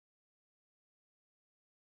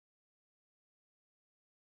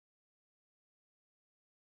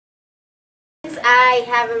friends, I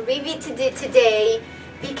have a review to do today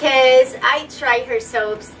because I tried her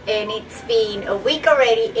soaps and it's been a week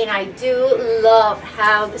already, and I do love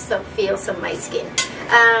how the soap feels on my skin.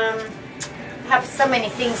 I have so many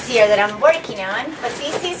things here that I'm working on, but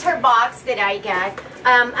this is her box that I got.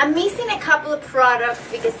 I'm missing a couple of products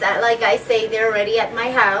because, like I say, they're already at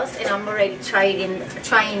my house and I'm already trying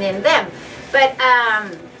in them. But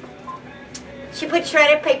she put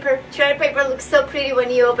shredded paper. Shredded paper looks so pretty when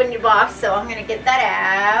you open your box, so I'm gonna get that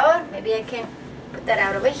out. Maybe I can put that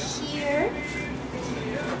out over here.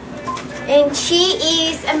 And she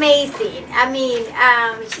is amazing. I mean,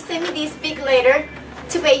 she sent me this big letter,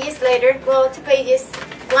 2 pages later. Well, 2 pages,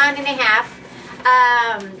 1.5.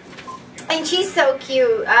 And she's so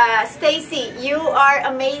cute. Stacy, you are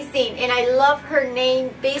amazing, and I love her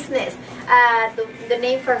name, business. The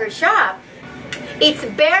name for her shop. It's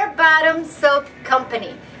Bare Bottom Soap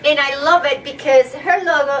Company, and I love it because her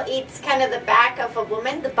logo, it's kind of the back of a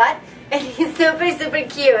woman, the butt, and it's super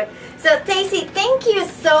cute. So Stacy, thank you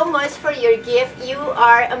so much for your gift. You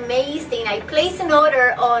are amazing. I placed an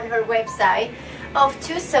order on her website of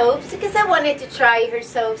 2 soaps because I wanted to try her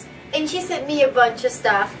soaps, and she sent me a bunch of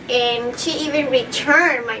stuff, and she even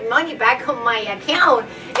returned my money back on my account,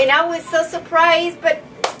 and I was so surprised. But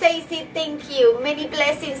Stacy, thank you. Many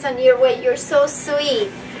blessings on your way. You're so sweet.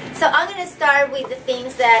 So I'm gonna start with the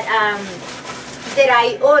things that that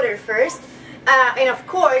I ordered first, and of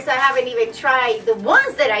course I haven't even tried the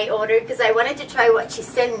ones that I ordered because I wanted to try what she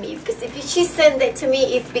sent me, because if she sent it to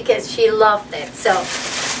me, it's because she loved it. So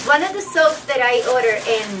one of the soaps that I ordered,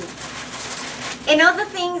 and other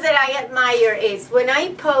things that I admire is when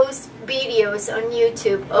I post videos on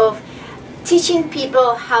YouTube of teaching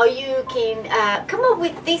people how you can come up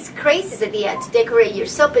with these crazy ideas to decorate your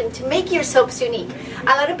soap and to make your soaps unique.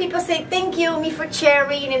 A lot of people say thank you me for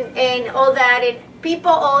sharing and all that, and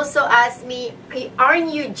people also ask me,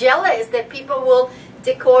 aren't you jealous that people will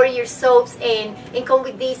decor your soaps and come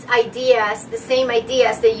with these ideas, the same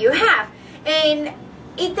ideas that you have? And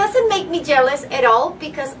it doesn't make me jealous at all,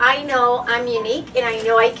 because I know I'm unique and I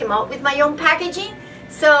know I came up with my own packaging.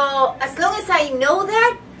 So as long as I know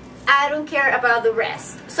that, I don't care about the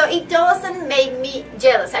rest. So it doesn't make me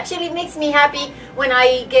jealous. Actually, it makes me happy when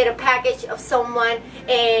I get a package of someone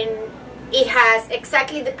and it has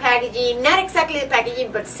exactly the packaging, not exactly the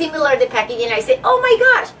packaging, but similar the packaging. I say, oh my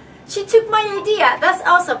gosh, she took my idea. That's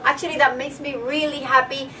awesome. Actually, that makes me really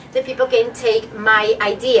happy that people can take my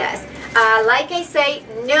ideas. Like I say,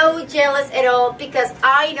 no jealous at all, because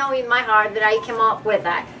I know in my heart that I came up with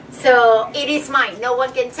that. So it is mine. No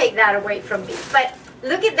one can take that away from me. But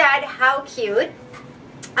look at that, how cute.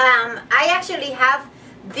 I actually have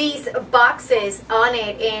these boxes on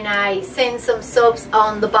it, and I send some soaps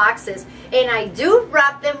on the boxes, and I do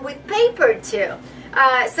wrap them with paper too.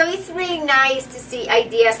 So it's really nice to see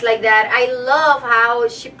ideas like that. I love how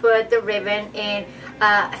she put the ribbon in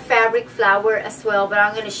a fabric flower as well, but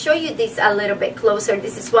I'm going to show you this a little bit closer.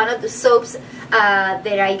 This is one of the soaps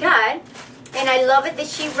that I got. And I love it that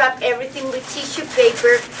she wrapped everything with tissue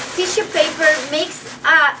paper. Tissue paper makes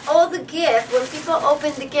all the gifts, when people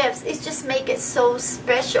open the gifts, it just makes it so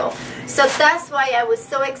special. So that's why I was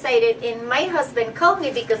so excited. And my husband called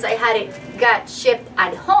me because I had it got shipped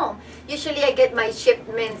at home. Usually I get my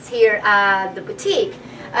shipments here at the boutique.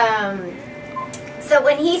 So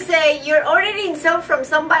when he say, you're ordering soap from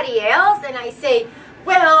somebody else, and I say,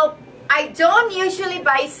 well, I don't usually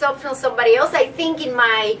buy soap from somebody else. I think in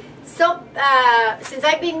my soap, since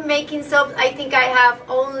I've been making soap, I think I have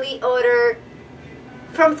only ordered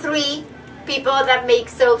from 3 people that make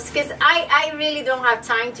soaps, because I really don't have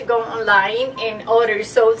time to go online and order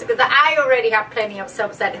soaps, because I already have plenty of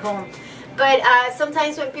soaps at home. But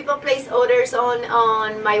sometimes when people place orders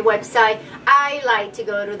on my website, I like to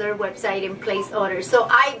go to their website and place orders. So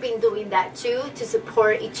I've been doing that too, to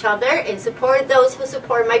support each other and support those who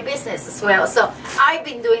support my business as well. So I've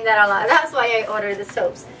been doing that a lot. That's why I order the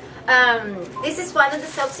soaps. This is one of the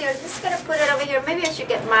soaps here. I'm just going to put it over here. Maybe I should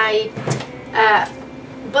get my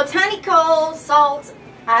botanical salts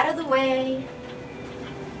out of the way.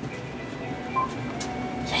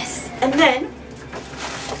 Yes. And then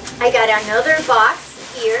I got another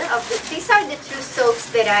box here of these are the 2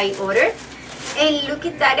 soaps that I ordered. And look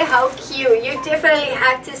at that, how cute. You definitely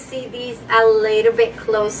have to see these a little bit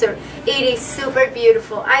closer. It is super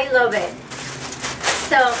beautiful. I love it.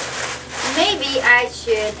 So maybe I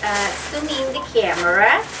should zoom in the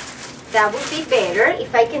camera. That would be better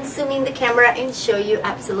if I can zoom in the camera and show you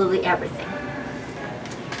absolutely everything.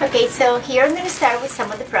 Okay, so here I'm going to start with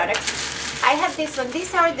some of the products. I I have this one.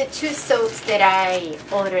 These are the 2 soaps that I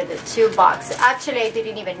ordered, the 2 boxes. Actually, I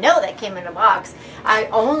didn't even know that came in a box. I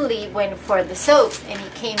only went for the soaps, and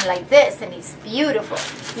it came like this, and it's beautiful.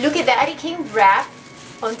 Look at that. It came wrapped.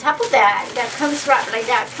 On top of that, that comes wrapped like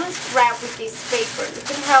that. Comes wrapped with this paper.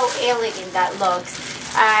 Look at how elegant that looks.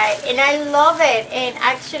 And I love it. And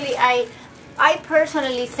actually, I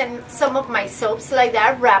personally send some of my soaps like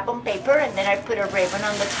that, wrap on paper, and then I put a ribbon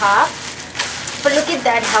on the top. But look at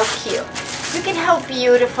that, how cute. Look at how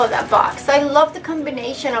beautiful that box. I love the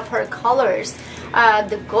combination of her colors.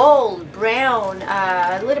 The gold, brown,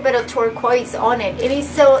 a little bit of turquoise on it. It is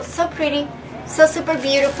so pretty, so super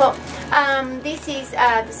beautiful. This is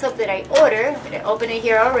the soap that I ordered. I'm gonna open it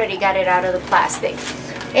here. I already got it out of the plastic.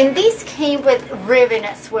 And this came with ribbon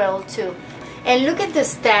as well too. And look at the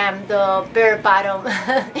stem, the bare bottom.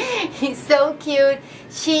 He's so cute.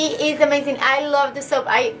 She is amazing. I love the soap.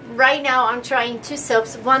 Right now I'm trying 2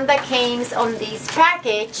 soaps. One that came on this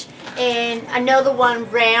package and another one,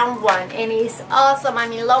 round one. And it's awesome.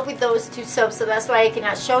 I'm in love with those 2 soaps. So that's why I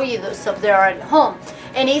cannot show you those soaps. They are at home.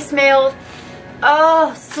 And it smells,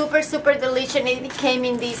 oh, super delicious. It came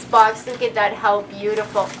in this box. Look at that, how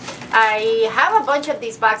beautiful. I have a bunch of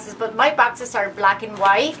these boxes, but my boxes are black and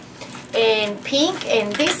white and pink,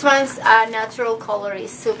 and this one's natural color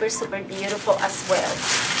is super beautiful as well.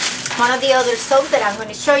 One of the other soaps that I'm going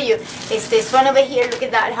to show you is this one over here. Look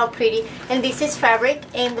at that, how pretty. And this is fabric,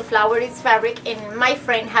 and the flower is fabric. And my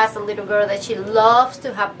friend has a little girl that she loves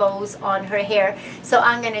to have bows on her hair, so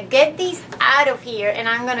I'm going to get these out of here, and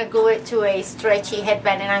I'm going to glue it to a stretchy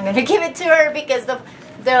headband, and I'm going to give it to her because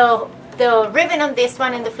the ribbon on this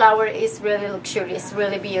one and the flower is really luxurious,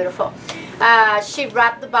 really beautiful. She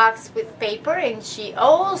wrapped the box with paper, and she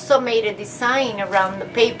also made a design around the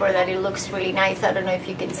paper that it looks really nice. I don't know if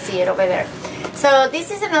you can see it over there. So this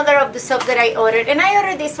is another of the soap that I ordered, and I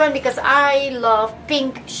ordered this one because I love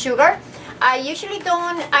pink sugar. I usually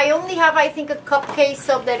don't, I only have, I think, a cupcake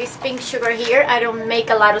soap that is pink sugar here. I don't make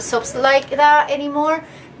a lot of soaps like that anymore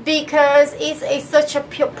because it's such a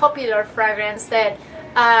popular fragrance that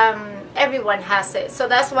everyone has it. So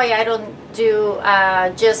that's why I don't do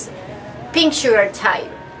just pink sugar type.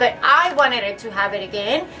 But I wanted it to have it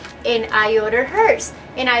again, and I ordered hers.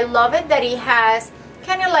 And I love it that it has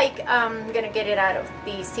kind of like, I'm gonna get it out of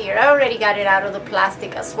these here. I already got it out of the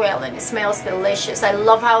plastic as well, and it smells delicious. I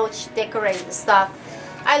love how she decorates the stuff.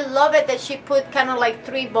 I love it that she put kind of like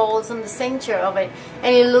 3 balls in the center of it,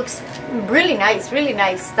 and it looks really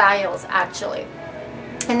nice styles actually.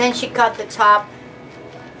 And then she cut the top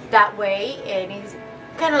that way, and it's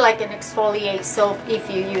kind of like an exfoliate soap if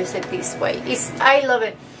you use it this way. I love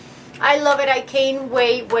it. I love it. I can't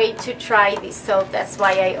wait to try this soap. That's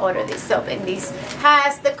why I ordered this soap. And this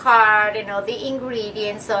has the card and all the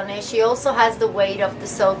ingredients on it. She also has the weight of the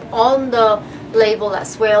soap on the label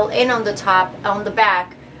as well, and on the top, on the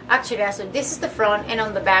back. Actually, so this is the front, and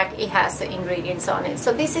on the back it has the ingredients on it.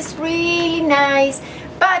 So this is really nice.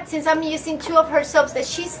 But since I'm using 2 of her soaps that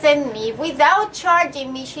she sent me without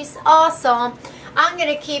charging me, she's awesome, I'm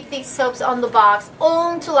gonna keep these soaps on the box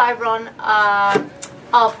until I run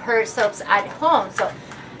of her soaps at home. So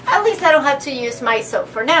at least I don't have to use my soap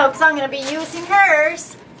for now, because I'm gonna be using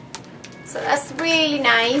hers. So that's really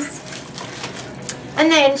nice.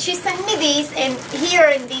 And then she sent me these, and here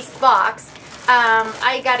in this box,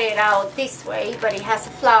 I got it out this way, but it has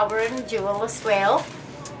a flower and a jewel as well.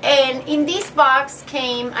 And in this box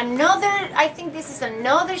came another, I think this is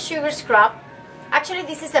another sugar scrub. Actually,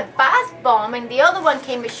 this is a bath bomb, and the other one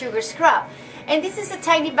came with sugar scrub. And this is a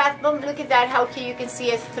tiny bath bomb. Look at that, how cute. You can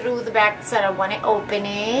see it through the back, so I want to open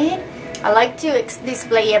it. I like to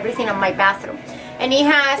display everything on my bathroom. And it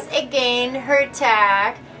has, again, her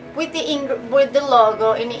tag with the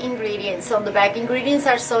logo and the ingredients on the back. Ingredients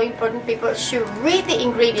are so important. People should read the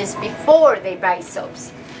ingredients before they buy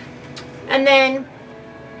soaps. And then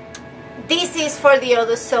this is for the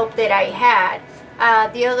other soap that I had.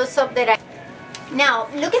 Now,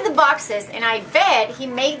 look at the boxes, and I bet he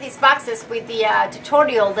made these boxes with the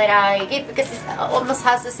tutorial that I gave, because it almost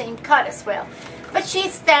has the same cut as well. But she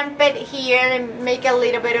stamped it here and make a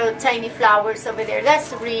little bit of tiny flowers over there.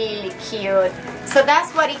 That's really cute. So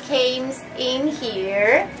that's what it came in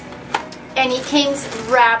here. And it came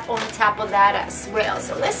wrapped on top of that as well.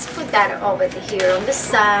 So let's put that over here on the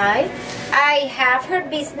side. I have her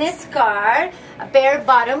business card. Bare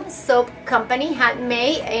Bottom Soap Company,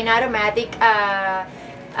 handmade and aromatic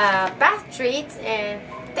bath treats. And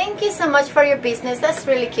thank you so much for your business. That's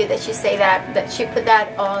really cute that she say that she put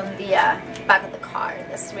that on the back of the card.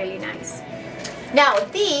 That's really nice. Now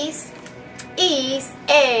this is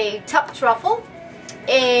a top truffle.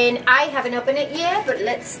 And I haven't opened it yet, but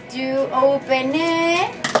let's open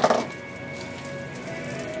it.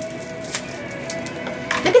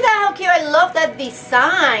 Look at that, how cute. I love that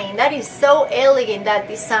design. That is so elegant, that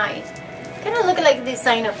design. Kind of look like the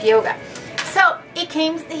design of yoga. So it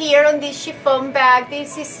came here on this chiffon bag.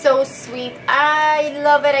 This is so sweet. I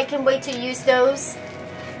love it. I can't wait to use those.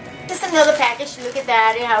 Just another package. Look at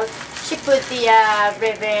that, how she put the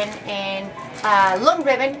ribbon and long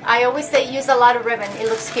ribbon. I always say use a lot of ribbon. It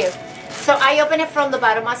looks cute. So I open it from the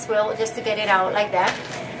bottom as well, just to get it out like that.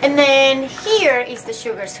 And then here is the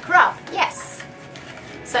sugar scrub. Yes.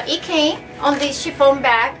 So it came on this chiffon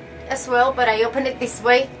bag as well, but I opened it this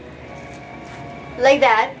way, like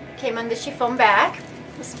that. Came on the chiffon bag.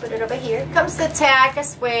 Let's put it over here. Comes the tag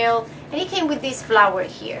as well, and it came with this flower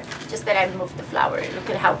here. Just that I moved the flower.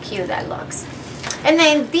 Look at how cute that looks. And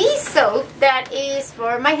then this soap that is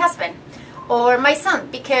for my husband or my son,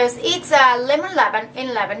 because it's lemon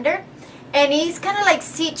and lavender, and it's kind of like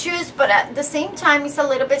citrus, but at the same time it's a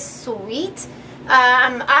little bit sweet.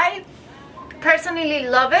 I personally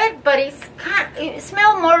love it, but it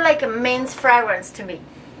smells more like a men's fragrance to me.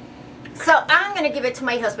 So I'm going to give it to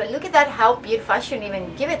my husband. Look at that, how beautiful. I shouldn't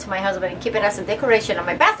even give it to my husband and keep it as a decoration on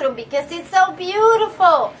my bathroom because it's so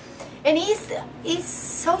beautiful. And it's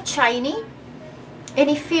so shiny. And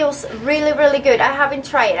it feels really, really good. I haven't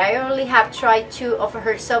tried it. I only have tried 2 of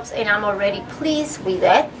her soaps and I'm already pleased with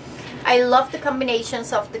it. I love the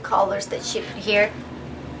combinations of the colors that she put here.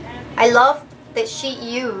 I love that she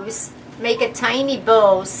make a tiny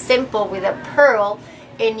bow, simple with a pearl,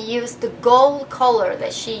 and use the gold color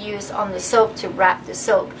that she used on the soap to wrap the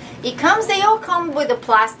soap. They all come with a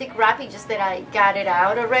plastic wrapping, just that I got it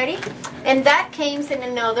out already. And that came in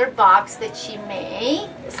another box that she made.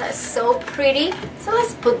 It's so pretty. So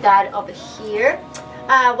let's put that over here.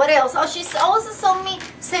 What else? Oh, she's also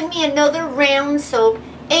sent me another round soap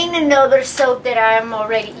and another soap that I am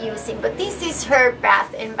already using. But this is her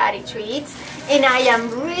Bath and Body Treats, and I am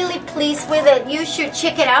really pleased with it. You should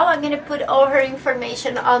check it out. I'm going to put all her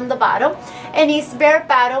information on the bottom. And it's Bare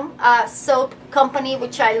Bottom Soap Company,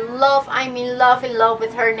 which I love. I'm in love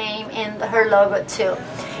with her name and her logo too.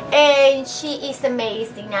 And she is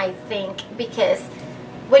amazing, I think, because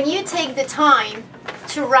when you take the time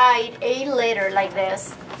to write a letter like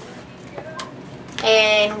this,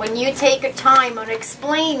 and when you take a time on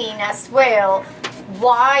explaining as well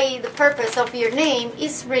why the purpose of your name,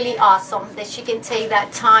 is really awesome that she can take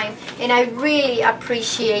that time. And I really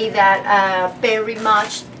appreciate that very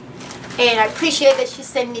much. And I appreciate that she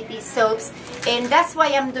sent me these soaps. And that's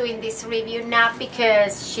why I'm doing this review, not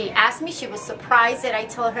because she asked me. She was surprised that I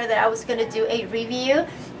told her that I was going to do a review.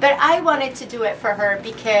 But I wanted to do it for her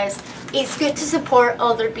because it's good to support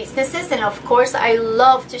other businesses. And of course, I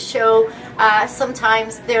love to show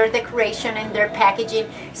sometimes their decoration and their packaging,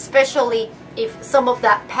 especially if some of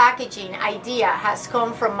that packaging idea has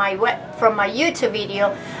come from my YouTube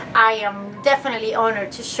video. I am definitely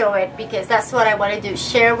honored to show it because that's what I want to do,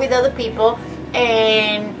 share with other people.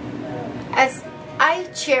 And as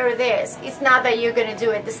I share this, it's not that you're going to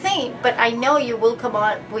do it the same, but I know you will come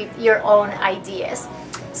up with your own ideas.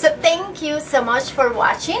 So thank you so much for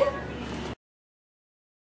watching.